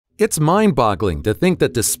It's mind-boggling to think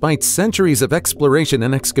that despite centuries of exploration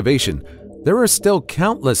and excavation, there are still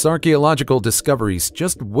countless archaeological discoveries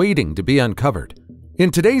just waiting to be uncovered.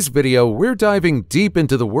 In today's video, we're diving deep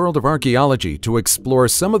into the world of archaeology to explore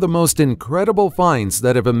some of the most incredible finds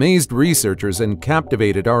that have amazed researchers and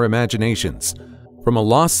captivated our imaginations. From a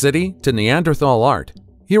lost city to Neanderthal art,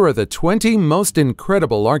 here are the 20 most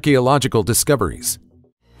incredible archaeological discoveries.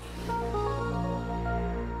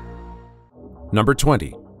 Number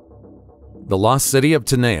 20. The lost city of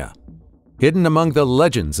Tanea. Hidden among the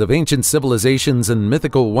legends of ancient civilizations and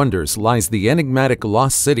mythical wonders lies the enigmatic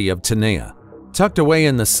lost city of Tanea. Tucked away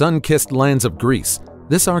in the sun-kissed lands of Greece,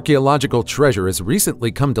 this archaeological treasure has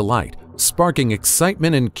recently come to light, sparking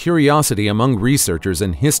excitement and curiosity among researchers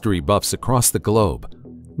and history buffs across the globe.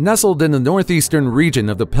 Nestled in the northeastern region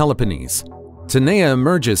of the Peloponnese, Tanea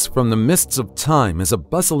emerges from the mists of time as a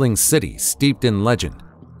bustling city steeped in legend.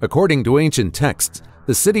 According to ancient texts,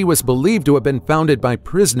 the city was believed to have been founded by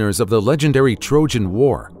prisoners of the legendary Trojan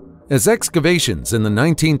War. As excavations in the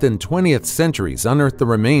 19th and 20th centuries unearthed the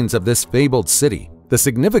remains of this fabled city, the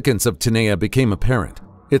significance of Tanea became apparent.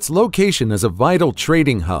 Its location as a vital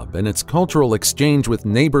trading hub and its cultural exchange with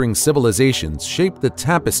neighboring civilizations shaped the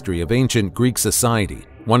tapestry of ancient Greek society,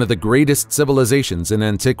 one of the greatest civilizations in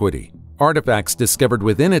antiquity. Artifacts discovered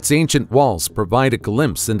within its ancient walls provide a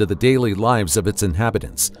glimpse into the daily lives of its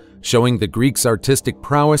inhabitants, showing the Greeks' artistic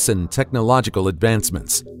prowess and technological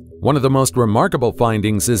advancements. One of the most remarkable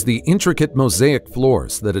findings is the intricate mosaic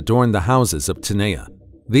floors that adorn the houses of Tanea.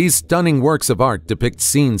 These stunning works of art depict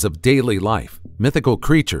scenes of daily life, mythical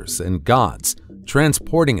creatures, and gods,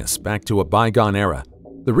 transporting us back to a bygone era.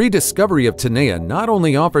 The rediscovery of Tanea not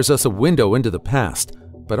only offers us a window into the past,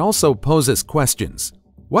 but also poses questions.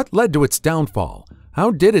 What led to its downfall?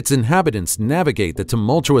 How did its inhabitants navigate the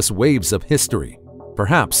tumultuous waves of history?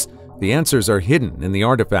 Perhaps the answers are hidden in the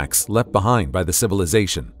artifacts left behind by the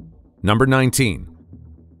civilization. Number 19.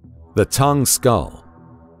 The tongue skull.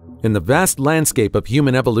 In the vast landscape of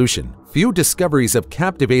human evolution, few discoveries have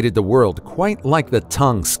captivated the world quite like the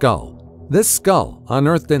tongue skull. This skull,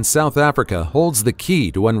 unearthed in South Africa, holds the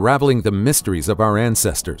key to unraveling the mysteries of our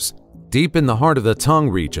ancestors. Deep in the heart of the tongue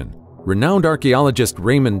region, renowned archaeologist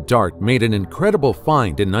Raymond Dart made an incredible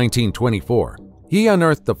find in 1924. He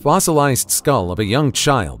unearthed the fossilized skull of a young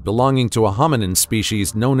child belonging to a hominin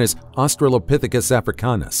species known as Australopithecus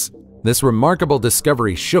africanus. This remarkable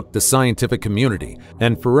discovery shook the scientific community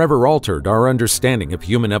and forever altered our understanding of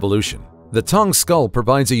human evolution. The tongue skull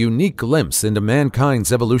provides a unique glimpse into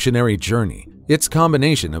mankind's evolutionary journey. Its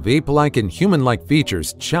combination of ape-like and human-like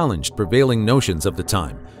features challenged prevailing notions of the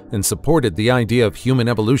time and supported the idea of human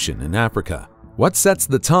evolution in Africa. What sets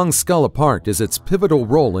the tongue skull apart is its pivotal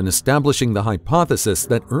role in establishing the hypothesis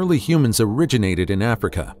that early humans originated in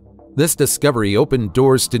Africa. This discovery opened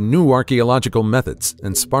doors to new archaeological methods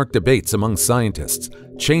and sparked debates among scientists,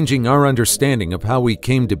 changing our understanding of how we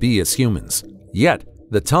came to be as humans. Yet,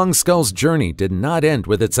 the tongue skull's journey did not end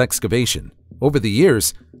with its excavation. Over the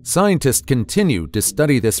years, scientists continued to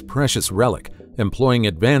study this precious relic, employing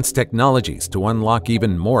advanced technologies to unlock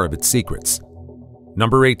even more of its secrets.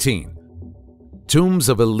 Number 18. Tombs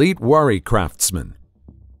of elite Wari craftsmen.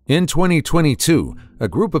 In 2022, a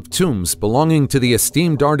group of tombs belonging to the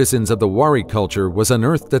esteemed artisans of the Wari culture was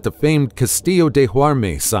unearthed at the famed Castillo de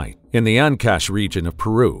Huarme site in the Ancash region of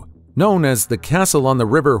Peru. Known as the Castle on the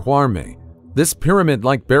River Huarme, this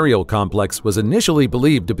pyramid-like burial complex was initially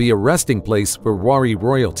believed to be a resting place for Wari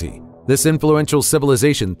royalty. This influential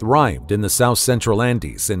civilization thrived in the south-central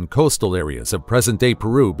Andes and coastal areas of present-day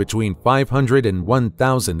Peru between 500 and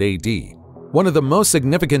 1000 AD. One of the most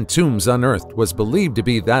significant tombs unearthed was believed to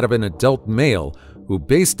be that of an adult male who,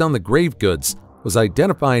 based on the grave goods, was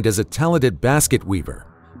identified as a talented basket weaver.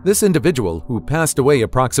 This individual, who passed away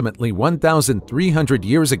approximately 1,300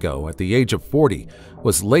 years ago at the age of 40,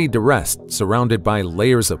 was laid to rest surrounded by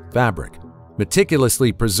layers of fabric,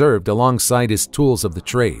 meticulously preserved alongside his tools of the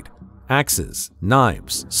trade: axes,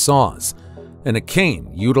 knives, saws, and a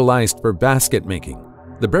cane utilized for basket making.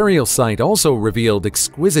 The burial site also revealed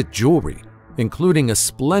exquisite jewelry, including a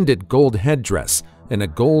splendid gold headdress and a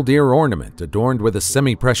gold ear ornament adorned with a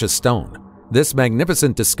semi-precious stone. This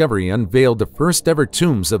magnificent discovery unveiled the first-ever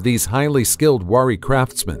tombs of these highly skilled Wari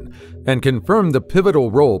craftsmen and confirmed the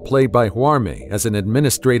pivotal role played by Huarme as an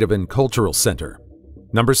administrative and cultural center.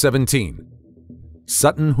 Number 17.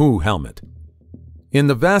 Sutton Hoo Helmet. In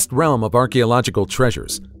the vast realm of archaeological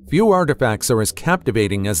treasures, few artifacts are as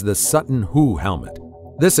captivating as the Sutton Hoo Helmet.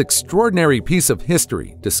 This extraordinary piece of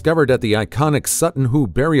history, discovered at the iconic Sutton Hoo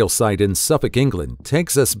burial site in Suffolk, England,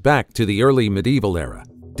 takes us back to the early medieval era.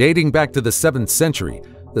 Dating back to the 7th century,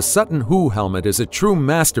 The Sutton Hoo helmet is a true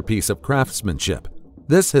masterpiece of craftsmanship.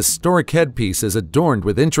 This historic headpiece is adorned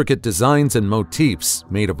with intricate designs and motifs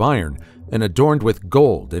made of iron and adorned with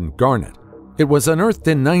gold and garnet. It was unearthed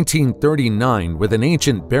in 1939 with an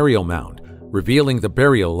ancient burial mound, revealing the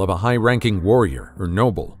burial of a high-ranking warrior or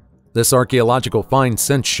noble. This archaeological find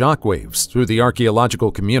sent shockwaves through the archaeological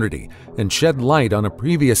community and shed light on a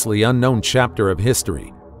previously unknown chapter of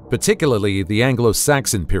history, particularly the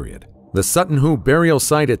Anglo-Saxon period. The Sutton Hoo burial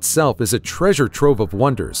site itself is a treasure trove of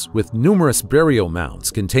wonders, with numerous burial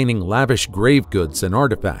mounds containing lavish grave goods and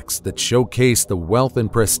artifacts that showcase the wealth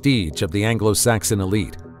and prestige of the Anglo-Saxon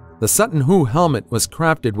elite. The Sutton Hoo helmet was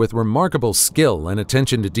crafted with remarkable skill and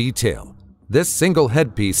attention to detail. This single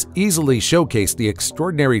headpiece easily showcased the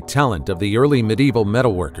extraordinary talent of the early medieval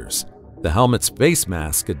metalworkers. The helmet's face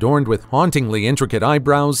mask, adorned with hauntingly intricate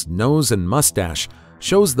eyebrows, nose, and mustache,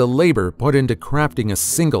 shows the labor put into crafting a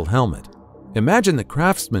single helmet. Imagine the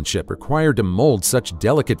craftsmanship required to mold such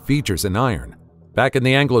delicate features in iron. Back in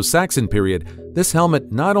the Anglo-Saxon period, this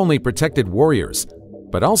helmet not only protected warriors,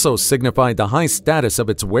 but also signified the high status of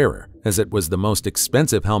its wearer, as it was the most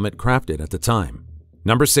expensive helmet crafted at the time.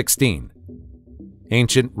 Number 16.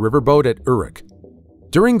 Ancient riverboat at Uruk.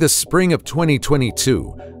 During the spring of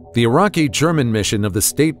 2022, the Iraqi German mission of the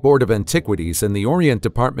State Board of Antiquities and the Orient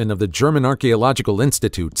Department of the German Archaeological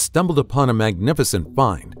Institute stumbled upon a magnificent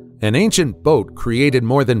find, an ancient boat created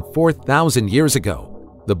more than 4,000 years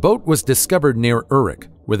ago. The boat was discovered near Uruk,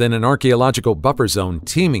 within an archaeological buffer zone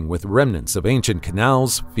teeming with remnants of ancient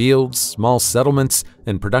canals, fields, small settlements,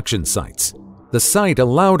 and production sites. The site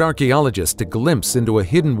allowed archaeologists to glimpse into a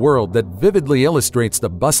hidden world that vividly illustrates the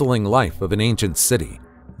bustling life of an ancient city.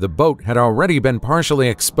 The boat had already been partially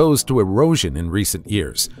exposed to erosion in recent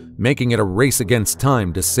years, making it a race against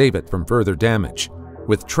time to save it from further damage.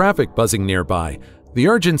 With traffic buzzing nearby, the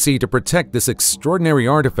urgency to protect this extraordinary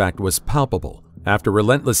artifact was palpable. After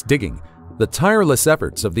relentless digging, the tireless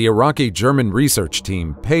efforts of the Iraqi German research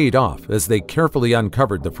team paid off as they carefully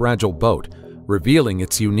uncovered the fragile boat, revealing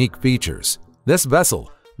its unique features. This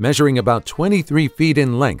vessel, measuring about 23 feet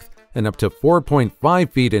in length and up to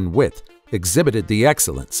 4.5 feet in width, exhibited the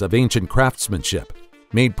excellence of ancient craftsmanship.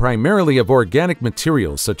 Made primarily of organic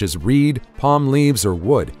materials such as reed, palm leaves, or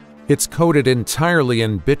wood, it's coated entirely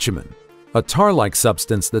in bitumen, a tar-like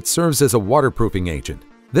substance that serves as a waterproofing agent.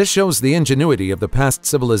 This shows the ingenuity of the past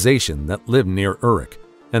civilization that lived near Uruk,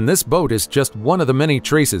 and this boat is just one of the many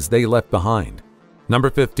traces they left behind. Number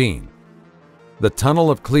 15. The Tunnel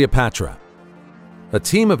of Cleopatra. A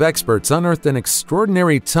team of experts unearthed an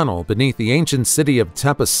extraordinary tunnel beneath the ancient city of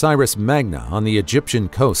Taposiris Magna on the Egyptian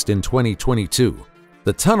coast in 2022.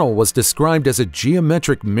 The tunnel was described as a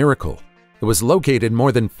geometric miracle. It was located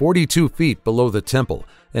more than 42 feet below the temple,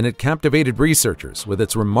 and it captivated researchers with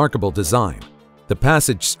its remarkable design. The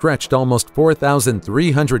passage stretched almost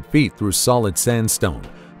 4,300 feet through solid sandstone,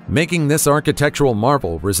 making this architectural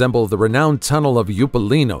marvel resemble the renowned tunnel of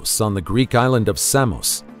Eupalinos on the Greek island of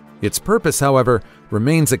Samos. Its purpose, however,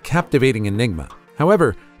 remains a captivating enigma.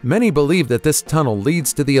 However, many believe that this tunnel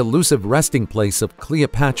leads to the elusive resting place of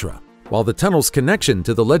Cleopatra. While the tunnel's connection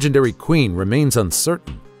to the legendary queen remains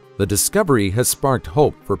uncertain, the discovery has sparked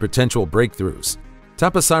hope for potential breakthroughs.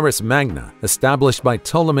 Taposiris Magna, established by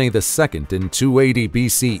Ptolemy II in 280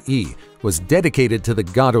 BCE, was dedicated to the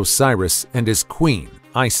god Osiris and his queen,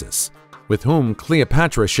 Isis, with whom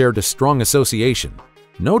Cleopatra shared a strong association.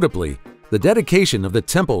 Notably, the dedication of the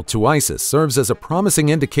temple to Isis serves as a promising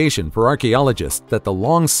indication for archaeologists that the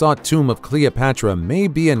long-sought tomb of Cleopatra may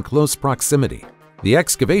be in close proximity. The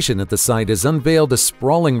excavation at the site has unveiled a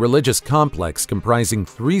sprawling religious complex comprising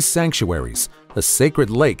 3 sanctuaries, a sacred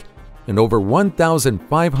lake, and over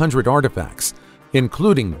 1,500 artifacts,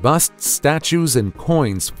 including busts, statues, and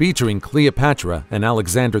coins featuring Cleopatra and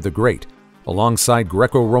Alexander the Great, alongside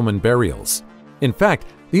Greco-Roman burials. In fact,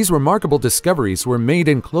 these remarkable discoveries were made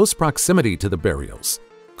in close proximity to the burials.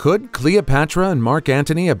 Could Cleopatra and Mark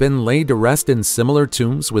Antony have been laid to rest in similar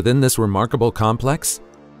tombs within this remarkable complex?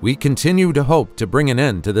 We continue to hope to bring an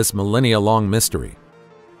end to this millennia-long mystery.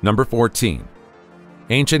 Number 14.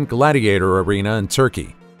 Ancient Gladiator Arena in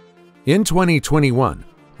Turkey. In 2021,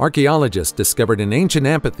 archaeologists discovered an ancient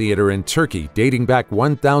amphitheater in Turkey dating back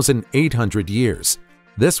 1,800 years.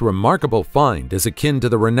 This remarkable find is akin to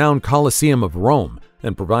the renowned Colosseum of Rome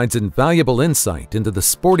and provides invaluable insight into the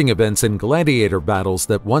sporting events and gladiator battles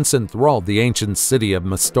that once enthralled the ancient city of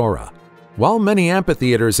Mastora. While many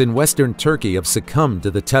amphitheaters in western Turkey have succumbed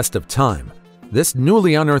to the test of time, this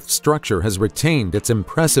newly unearthed structure has retained its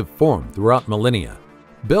impressive form throughout millennia.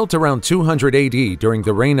 Built around 200 AD during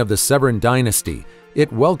the reign of the Severan dynasty,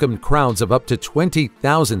 it welcomed crowds of up to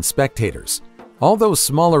 20,000 spectators. Although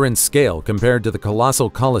smaller in scale compared to the colossal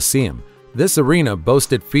Colosseum, this arena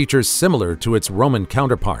boasted features similar to its Roman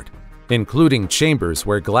counterpart, including chambers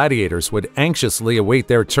where gladiators would anxiously await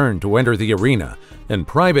their turn to enter the arena and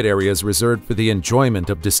private areas reserved for the enjoyment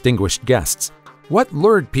of distinguished guests. What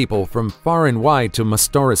lured people from far and wide to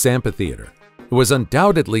Mastoris Amphitheater? It was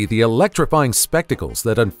undoubtedly the electrifying spectacles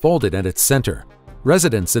that unfolded at its center.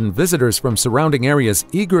 Residents and visitors from surrounding areas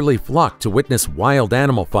eagerly flocked to witness wild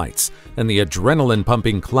animal fights and the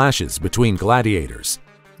adrenaline-pumping clashes between gladiators.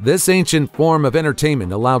 This ancient form of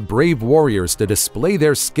entertainment allowed brave warriors to display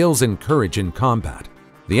their skills and courage in combat.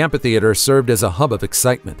 The amphitheater served as a hub of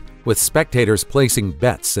excitement, with spectators placing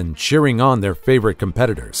bets and cheering on their favorite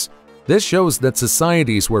competitors. This shows that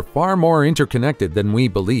societies were far more interconnected than we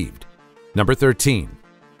believed. Number 13.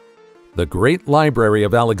 The Great Library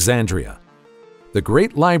of Alexandria. The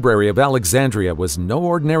Great Library of Alexandria was no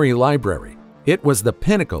ordinary library. It was the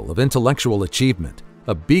pinnacle of intellectual achievement,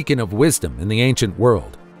 a beacon of wisdom in the ancient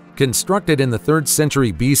world. Constructed in the 3rd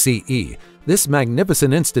century BCE, this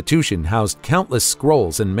magnificent institution housed countless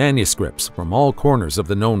scrolls and manuscripts from all corners of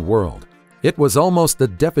the known world. It was almost the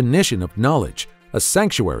definition of knowledge, a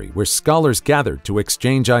sanctuary where scholars gathered to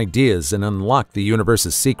exchange ideas and unlock the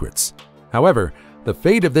universe's secrets. However, the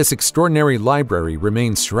fate of this extraordinary library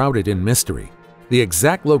remains shrouded in mystery. The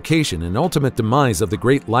exact location and ultimate demise of the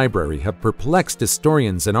Great Library have perplexed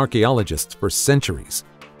historians and archaeologists for centuries.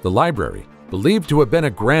 The library, believed to have been a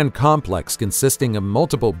grand complex consisting of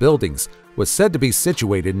multiple buildings, was said to be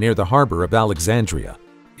situated near the harbor of Alexandria.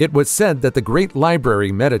 It was said that the Great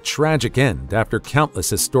Library met a tragic end after countless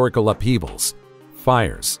historical upheavals.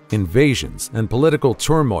 Fires, invasions, and political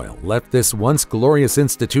turmoil left this once glorious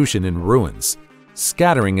institution in ruins,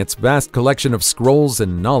 scattering its vast collection of scrolls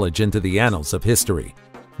and knowledge into the annals of history.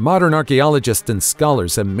 Modern archaeologists and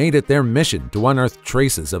scholars have made it their mission to unearth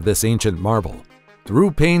traces of this ancient marvel.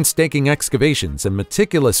 Through painstaking excavations and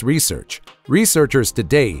meticulous research, researchers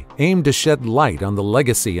today aim to shed light on the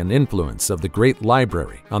legacy and influence of the Great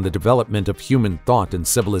Library on the development of human thought and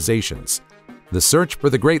civilizations. The search for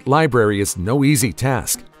the Great Library is no easy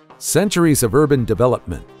task. Centuries of urban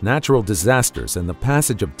development, natural disasters, and the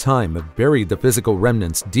passage of time have buried the physical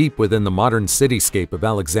remnants deep within the modern cityscape of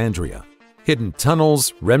Alexandria. Hidden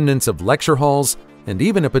tunnels, remnants of lecture halls, and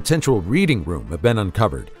even a potential reading room have been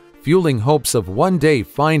uncovered, fueling hopes of one day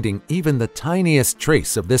finding even the tiniest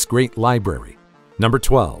trace of this great library. Number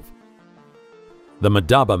 12. The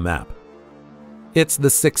Madaba Map. It's the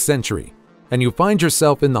 6th century, and you find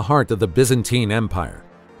yourself in the heart of the Byzantine Empire.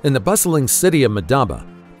 In the bustling city of Madaba,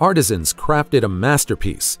 artisans crafted a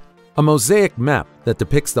masterpiece, a mosaic map that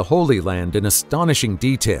depicts the Holy Land in astonishing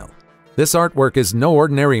detail. This artwork is no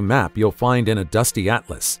ordinary map you'll find in a dusty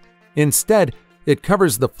atlas. Instead, it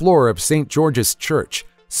covers the floor of St. George's Church,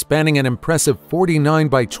 spanning an impressive 49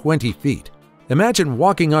 by 20 feet. Imagine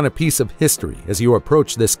walking on a piece of history as you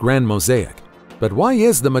approach this grand mosaic. But why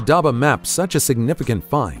is the Madaba map such a significant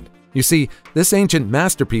find? You see, this ancient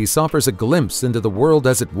masterpiece offers a glimpse into the world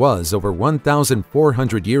as it was over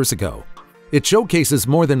 1,400 years ago. It showcases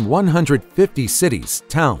more than 150 cities,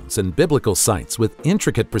 towns, and biblical sites with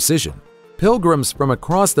intricate precision. Pilgrims from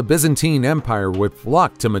across the Byzantine Empire would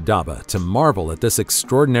flock to Madaba to marvel at this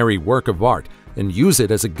extraordinary work of art and use it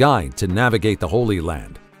as a guide to navigate the Holy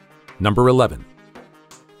Land. Number 11.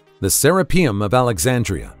 The Serapeum of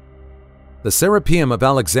Alexandria. The Serapeum of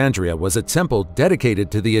Alexandria was a temple dedicated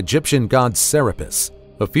to the Egyptian god Serapis,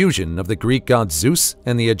 a fusion of the Greek god Zeus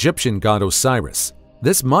and the Egyptian god Osiris.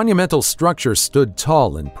 This monumental structure stood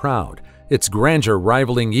tall and proud, its grandeur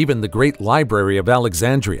rivaling even the Great Library of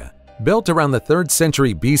Alexandria. Built around the 3rd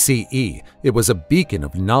century BCE, it was a beacon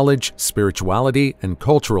of knowledge, spirituality, and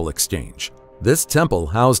cultural exchange. This temple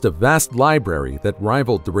housed a vast library that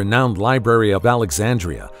rivaled the renowned Library of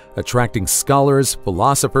Alexandria, attracting scholars,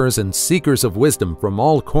 philosophers, and seekers of wisdom from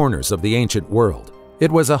all corners of the ancient world.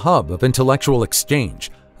 It was a hub of intellectual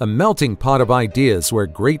exchange, a melting pot of ideas where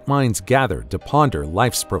great minds gathered to ponder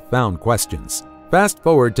life's profound questions. Fast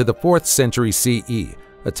forward to the 4th century CE,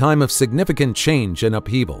 a time of significant change and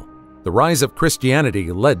upheaval. The rise of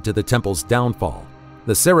Christianity led to the temple's downfall.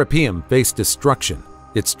 The Serapeum faced destruction,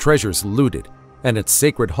 its treasures looted, and its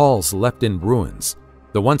sacred halls left in ruins.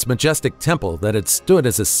 The once majestic temple that had stood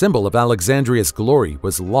as a symbol of Alexandria's glory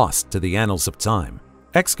was lost to the annals of time.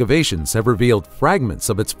 Excavations have revealed fragments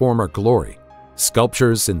of its former glory,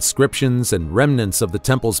 sculptures, inscriptions, and remnants of the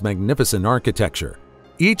temple's magnificent architecture.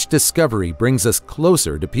 Each discovery brings us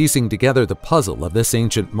closer to piecing together the puzzle of this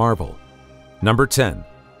ancient marvel. Number 10.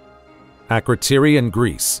 Akrotiri in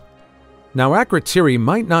Greece. Now, Akrotiri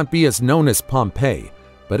might not be as known as Pompeii,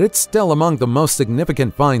 but it's still among the most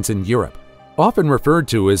significant finds in Europe. Often referred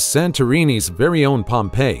to as Santorini's very own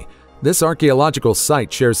Pompeii, this archaeological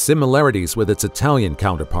site shares similarities with its Italian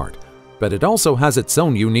counterpart, but it also has its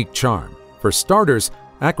own unique charm. For starters,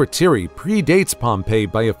 Akrotiri predates Pompeii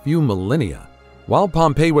by a few millennia. While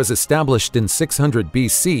Pompeii was established in 600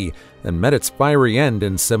 BC and met its fiery end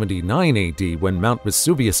in 79 AD when Mount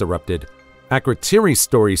Vesuvius erupted, Akrotiri's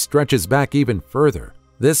story stretches back even further.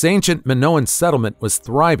 This ancient Minoan settlement was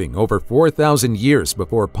thriving over 4,000 years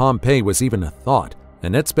before Pompeii was even a thought,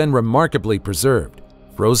 and it's been remarkably preserved,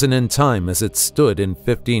 frozen in time as it stood in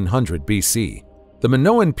 1500 BC. The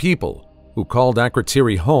Minoan people, who called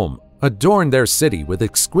Akrotiri home, adorned their city with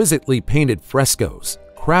exquisitely painted frescoes,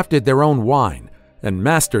 crafted their own wine, and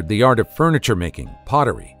mastered the art of furniture making,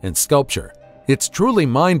 pottery, and sculpture. It's truly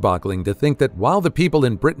mind-boggling to think that while the people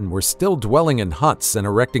in Britain were still dwelling in huts and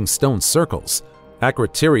erecting stone circles,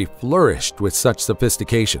 Akrotiri flourished with such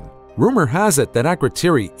sophistication. Rumor has it that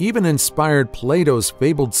Akrotiri even inspired Plato's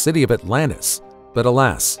fabled city of Atlantis. But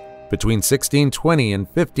alas, between 1620 and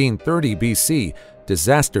 1530 BC,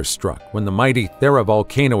 disaster struck when the mighty Thera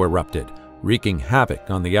volcano erupted, wreaking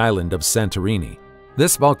havoc on the island of Santorini.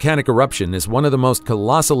 This volcanic eruption is one of the most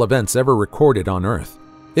colossal events ever recorded on Earth.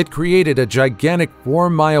 It created a gigantic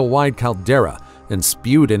 4-mile-wide caldera and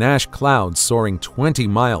spewed an ash cloud soaring 20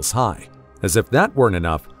 miles high. As if that weren't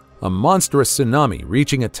enough, a monstrous tsunami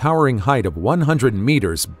reaching a towering height of 100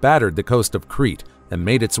 meters battered the coast of Crete and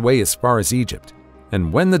made its way as far as Egypt.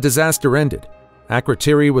 And when the disaster ended,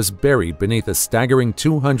 Akrotiri was buried beneath a staggering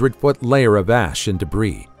 200-foot layer of ash and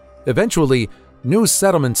debris. Eventually, new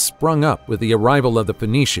settlements sprung up with the arrival of the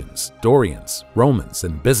Phoenicians, Dorians, Romans,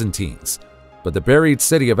 and Byzantines. But the buried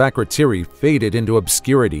city of Akrotiri faded into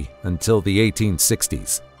obscurity until the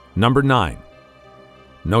 1860s. Number 9.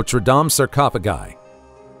 Notre Dame sarcophagi.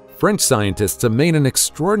 French scientists have made an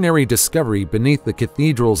extraordinary discovery beneath the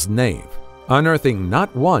cathedral's nave, unearthing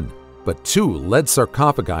not one, but 2 lead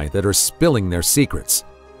sarcophagi that are spilling their secrets.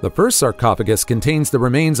 The first sarcophagus contains the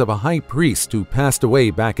remains of a high priest who passed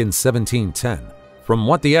away back in 1710. From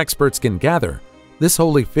what the experts can gather, this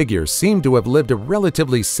holy figure seemed to have lived a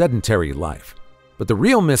relatively sedentary life. But the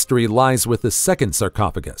real mystery lies with the second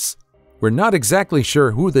sarcophagus. We're not exactly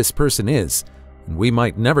sure who this person is, and we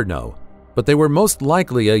might never know, but they were most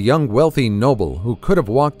likely a young wealthy noble who could have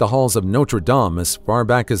walked the halls of Notre Dame as far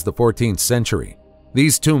back as the 14th century.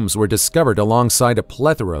 These tombs were discovered alongside a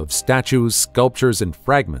plethora of statues, sculptures, and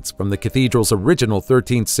fragments from the cathedral's original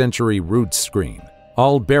 13th century rood screen,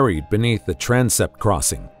 all buried beneath the transept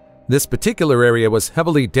crossing. This particular area was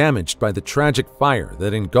heavily damaged by the tragic fire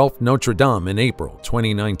that engulfed Notre Dame in April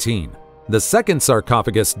 2019. The second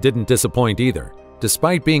sarcophagus didn't disappoint either.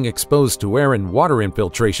 Despite being exposed to air and water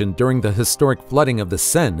infiltration during the historic flooding of the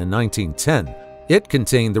Seine in 1910, it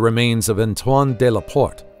contained the remains of Antoine de la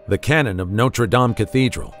Porte, the canon of Notre Dame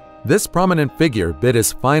Cathedral. This prominent figure bid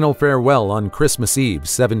his final farewell on Christmas Eve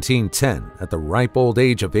 1710 at the ripe old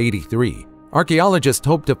age of 83. Archaeologists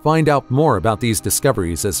hope to find out more about these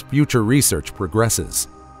discoveries as future research progresses.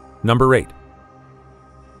 Number 8.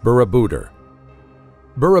 Borobudur.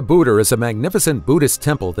 Borobudur is a magnificent Buddhist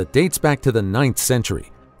temple that dates back to the 9th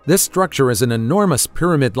century. This structure is an enormous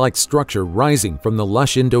pyramid-like structure rising from the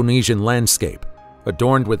lush Indonesian landscape,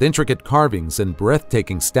 adorned with intricate carvings and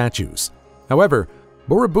breathtaking statues. However,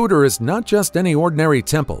 Borobudur is not just any ordinary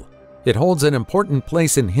temple. It holds an important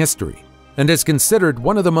place in history and is considered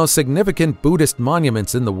one of the most significant Buddhist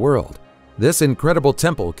monuments in the world. This incredible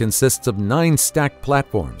temple consists of 9 stacked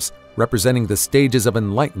platforms representing the stages of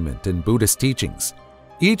enlightenment in Buddhist teachings.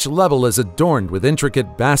 Each level is adorned with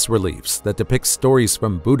intricate bas-reliefs that depict stories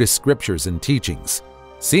from Buddhist scriptures and teachings.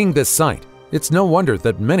 Seeing this site, it's no wonder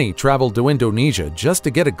that many traveled to Indonesia just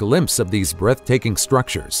to get a glimpse of these breathtaking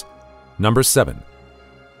structures. Number 7.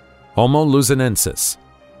 Homo luzonensis.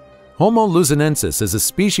 Homo luzonensis is a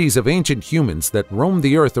species of ancient humans that roamed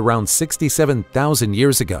the earth around 67,000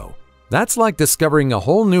 years ago. That's like discovering a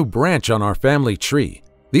whole new branch on our family tree.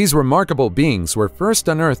 These remarkable beings were first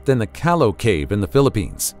unearthed in the Calo Cave in the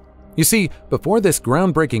Philippines. You see, before this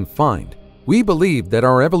groundbreaking find, we believed that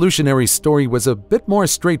our evolutionary story was a bit more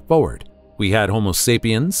straightforward. We had Homo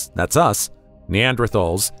sapiens, that's us,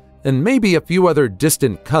 Neanderthals, and maybe a few other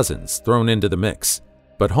distant cousins thrown into the mix.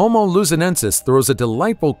 But Homo luzonensis throws a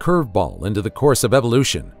delightful curveball into the course of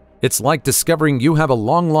evolution. It's like discovering you have a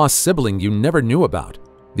long-lost sibling you never knew about.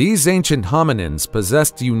 These ancient hominins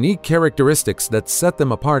possessed unique characteristics that set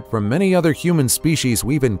them apart from many other human species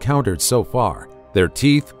we've encountered so far. Their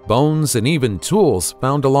teeth, bones, and even tools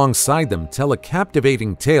found alongside them tell a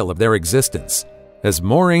captivating tale of their existence. As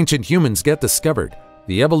more ancient humans get discovered,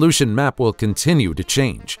 the evolution map will continue to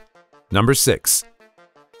change. Number 6.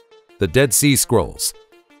 The Dead Sea Scrolls.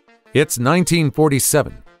 It's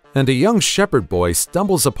 1947, and a young shepherd boy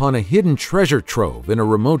stumbles upon a hidden treasure trove in a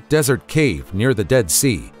remote desert cave near the Dead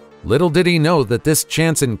Sea. Little did he know that this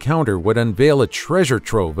chance encounter would unveil a treasure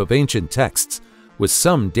trove of ancient texts, with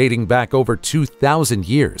some dating back over 2,000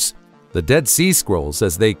 years. The Dead Sea Scrolls,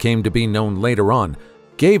 as they came to be known later on,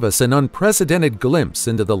 gave us an unprecedented glimpse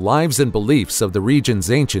into the lives and beliefs of the region's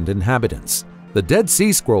ancient inhabitants. The Dead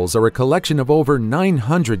Sea Scrolls are a collection of over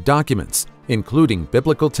 900 documents, including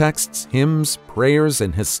biblical texts, hymns, prayers,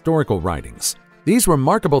 and historical writings. These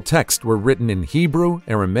remarkable texts were written in Hebrew,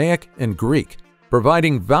 Aramaic, and Greek,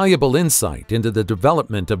 providing valuable insight into the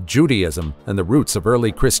development of Judaism and the roots of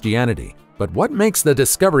early Christianity. But what makes the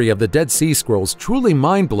discovery of the Dead Sea Scrolls truly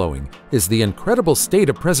mind-blowing is the incredible state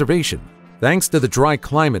of preservation. Thanks to the dry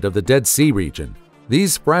climate of the Dead Sea region,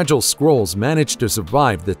 these fragile scrolls managed to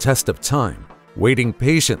survive the test of time, waiting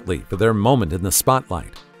patiently for their moment in the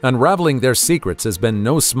spotlight. Unraveling their secrets has been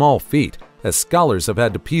no small feat, as scholars have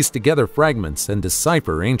had to piece together fragments and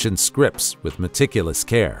decipher ancient scripts with meticulous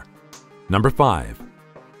care. Number 5.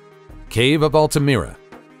 Cave of Altamira.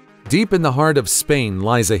 Deep in the heart of Spain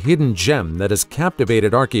lies a hidden gem that has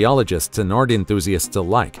captivated archaeologists and art enthusiasts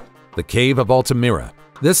alike, the Cave of Altamira.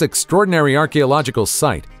 This extraordinary archaeological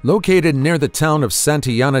site, located near the town of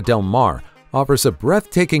Santillana del Mar, offers a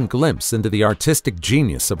breathtaking glimpse into the artistic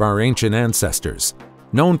genius of our ancient ancestors.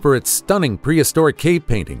 Known for its stunning prehistoric cave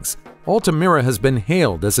paintings, Altamira has been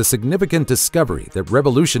hailed as a significant discovery that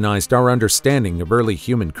revolutionized our understanding of early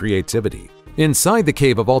human creativity. Inside the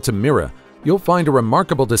Cave of Altamira, you'll find a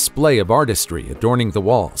remarkable display of artistry adorning the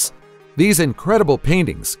walls. These incredible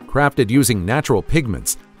paintings, crafted using natural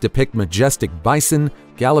pigments, depict majestic bison,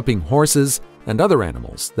 galloping horses, and other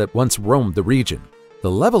animals that once roamed the region. The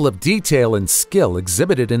level of detail and skill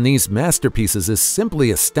exhibited in these masterpieces is simply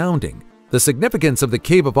astounding. The significance of the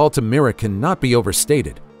Cave of Altamira cannot be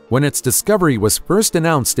overstated. When its discovery was first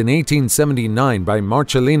announced in 1879 by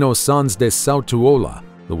Marcelino Sanz de Sautuola,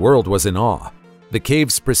 the world was in awe. The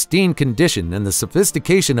cave's pristine condition and the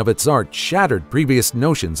sophistication of its art shattered previous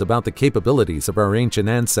notions about the capabilities of our ancient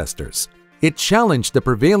ancestors. It challenged the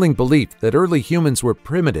prevailing belief that early humans were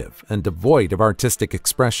primitive and devoid of artistic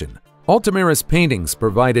expression. Altamira's paintings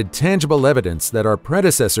provided tangible evidence that our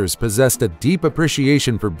predecessors possessed a deep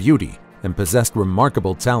appreciation for beauty and possessed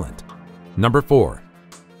remarkable talent. Number 4.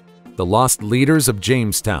 The Lost Leaders of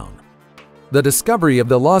Jamestown. The discovery of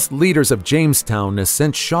the lost leaders of Jamestown has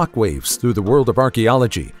sent shockwaves through the world of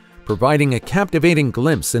archaeology, providing a captivating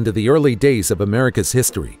glimpse into the early days of America's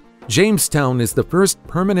history. Jamestown is the first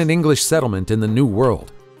permanent English settlement in the New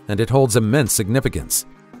World, and it holds immense significance.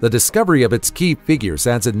 The discovery of its key figures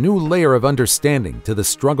adds a new layer of understanding to the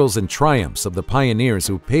struggles and triumphs of the pioneers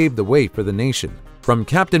who paved the way for the nation. From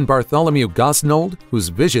Captain Bartholomew Gosnold, whose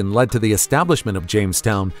vision led to the establishment of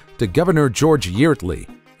Jamestown, to Governor George Yeardley,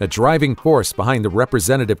 a driving force behind the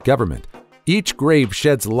representative government, each grave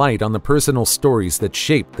sheds light on the personal stories that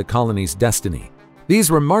shaped the colony's destiny. These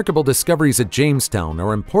remarkable discoveries at Jamestown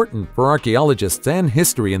are important for archaeologists and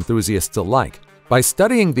history enthusiasts alike. By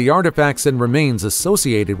studying the artifacts and remains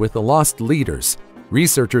associated with the lost leaders,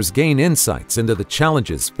 researchers gain insights into the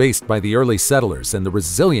challenges faced by the early settlers and the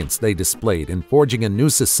resilience they displayed in forging a new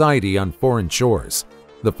society on foreign shores.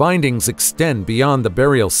 The findings extend beyond the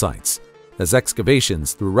burial sites, as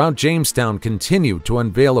excavations throughout Jamestown continue to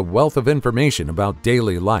unveil a wealth of information about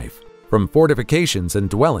daily life. From fortifications and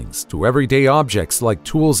dwellings to everyday objects like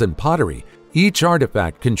tools and pottery, each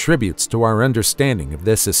artifact contributes to our understanding of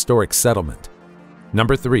this historic settlement.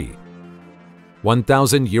 Number 3.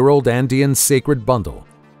 1,000-year-old Andean sacred bundle.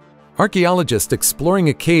 Archaeologists exploring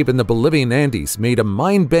a cave in the Bolivian Andes made a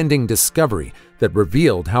mind-bending discovery that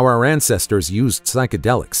revealed how our ancestors used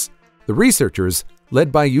psychedelics. The researchers,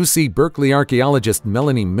 led by UC Berkeley archaeologist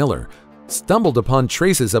Melanie Miller, stumbled upon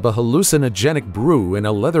traces of a hallucinogenic brew in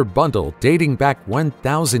a leather bundle dating back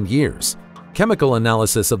 1,000 years. Chemical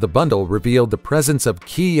analysis of the bundle revealed the presence of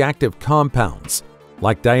key active compounds,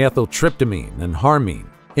 like diethyltryptamine and harmine,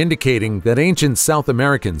 indicating that ancient South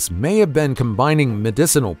Americans may have been combining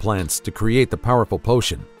medicinal plants to create the powerful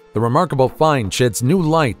potion. The remarkable find sheds new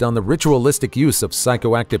light on the ritualistic use of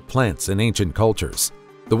psychoactive plants in ancient cultures.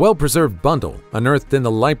 The well-preserved bundle, unearthed in the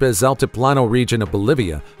Lipes Altiplano region of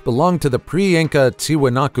Bolivia, belonged to the pre-Inca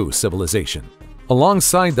Tiwanaku civilization.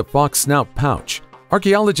 Alongside the fox snout pouch,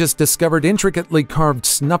 archaeologists discovered intricately carved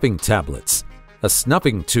snuffing tablets, a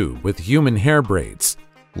snuffing tube with human hair braids,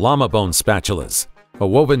 llama bone spatulas, a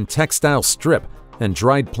woven textile strip, and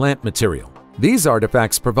dried plant material. These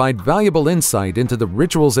artifacts provide valuable insight into the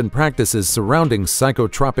rituals and practices surrounding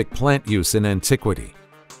psychotropic plant use in antiquity.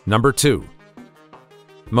 Number 2.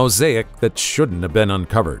 mosaic that shouldn't have been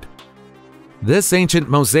uncovered. This ancient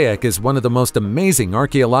mosaic is one of the most amazing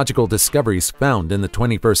archaeological discoveries found in the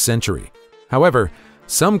 21st century. However,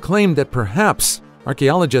 some claim that perhaps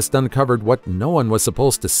archaeologists uncovered what no one was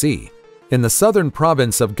supposed to see. In the southern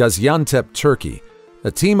province of Gaziantep, Turkey,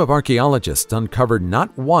 a team of archaeologists uncovered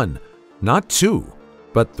not one, not two,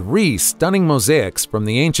 but 3 stunning mosaics from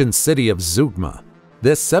the ancient city of Zugma.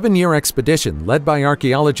 This 7-year expedition, led by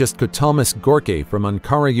archaeologist Kutamas Gorke from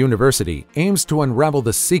Ankara University, aims to unravel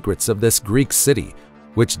the secrets of this Greek city,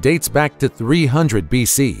 which dates back to 300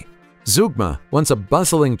 BC. Zugma, once a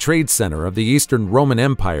bustling trade center of the Eastern Roman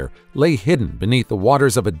Empire, lay hidden beneath the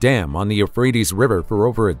waters of a dam on the Euphrates River for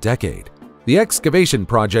over a decade. The excavation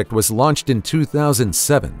project was launched in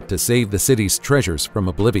 2007 to save the city's treasures from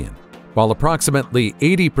oblivion. While approximately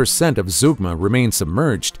 80% of Zugma remains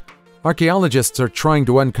submerged, archaeologists are trying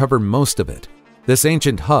to uncover most of it. This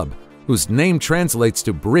ancient hub, whose name translates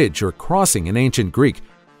to bridge or crossing in ancient Greek,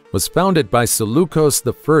 was founded by Seleucus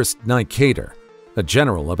I Nicator, a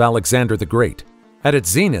general of Alexander the Great. At its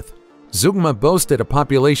zenith, Zugma boasted a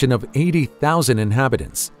population of 80,000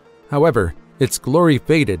 inhabitants. However, its glory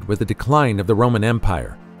faded with the decline of the Roman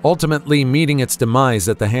Empire, ultimately meeting its demise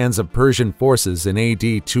at the hands of Persian forces in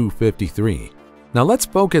AD 253. Now let's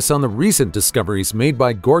focus on the recent discoveries made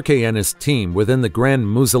by Gorke and his team within the Grand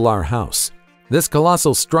Musallar House. This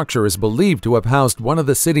colossal structure is believed to have housed one of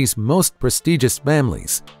the city's most prestigious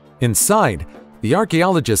families. Inside, the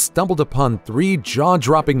archaeologists stumbled upon 3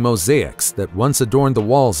 jaw-dropping mosaics that once adorned the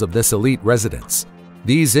walls of this elite residence.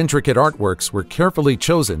 These intricate artworks were carefully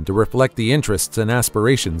chosen to reflect the interests and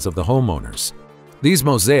aspirations of the homeowners. These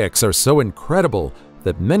mosaics are so incredible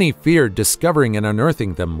that many feared discovering and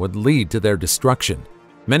unearthing them would lead to their destruction.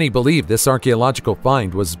 Many believe this archaeological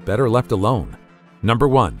find was better left alone. Number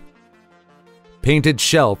 1. Painted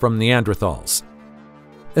shell from Neanderthals.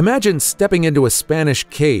 Imagine stepping into a Spanish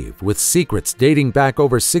cave with secrets dating back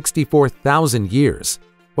over 64,000 years.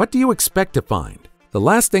 What do you expect to find? The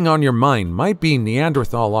last thing on your mind might be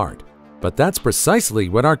Neanderthal art, but that's precisely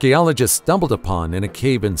what archaeologists stumbled upon in a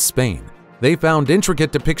cave in Spain. They found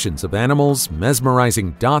intricate depictions of animals,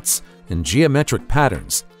 mesmerizing dots, and geometric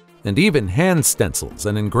patterns, and even hand stencils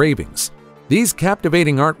and engravings. These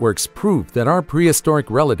captivating artworks prove that our prehistoric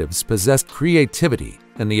relatives possessed creativity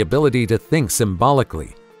and the ability to think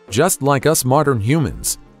symbolically, just like us modern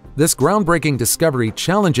humans. This groundbreaking discovery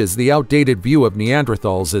challenges the outdated view of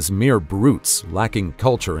Neanderthals as mere brutes lacking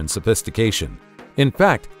culture and sophistication. In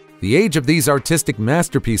fact, the age of these artistic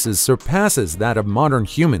masterpieces surpasses that of modern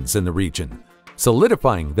humans in the region,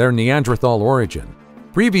 solidifying their Neanderthal origin.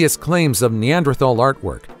 Previous claims of Neanderthal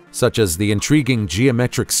artwork, such as the intriguing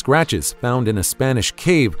geometric scratches found in a Spanish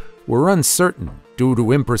cave, were uncertain due to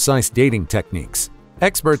imprecise dating techniques.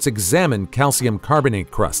 Experts examined calcium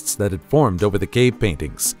carbonate crusts that had formed over the cave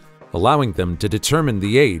paintings, allowing them to determine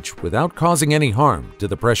the age without causing any harm to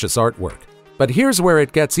the precious artwork. But here's where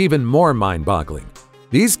it gets even more mind-boggling.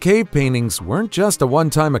 These cave paintings weren't just a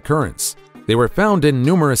one-time occurrence. They were found in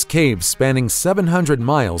numerous caves spanning 700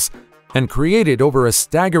 miles and created over a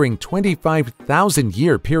staggering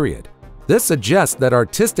 25,000-year period. This suggests that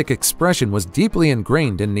artistic expression was deeply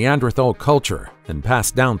ingrained in Neanderthal culture and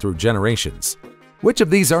passed down through generations. Which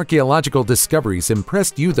of these archaeological discoveries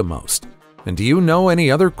impressed you the most? And do you know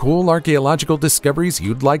any other cool archaeological discoveries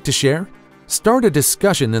you'd like to share? Start a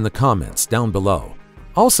discussion in the comments down below.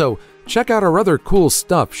 Also, check out our other cool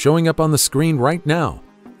stuff showing up on the screen right now.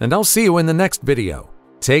 And I'll see you in the next video.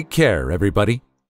 Take care, everybody.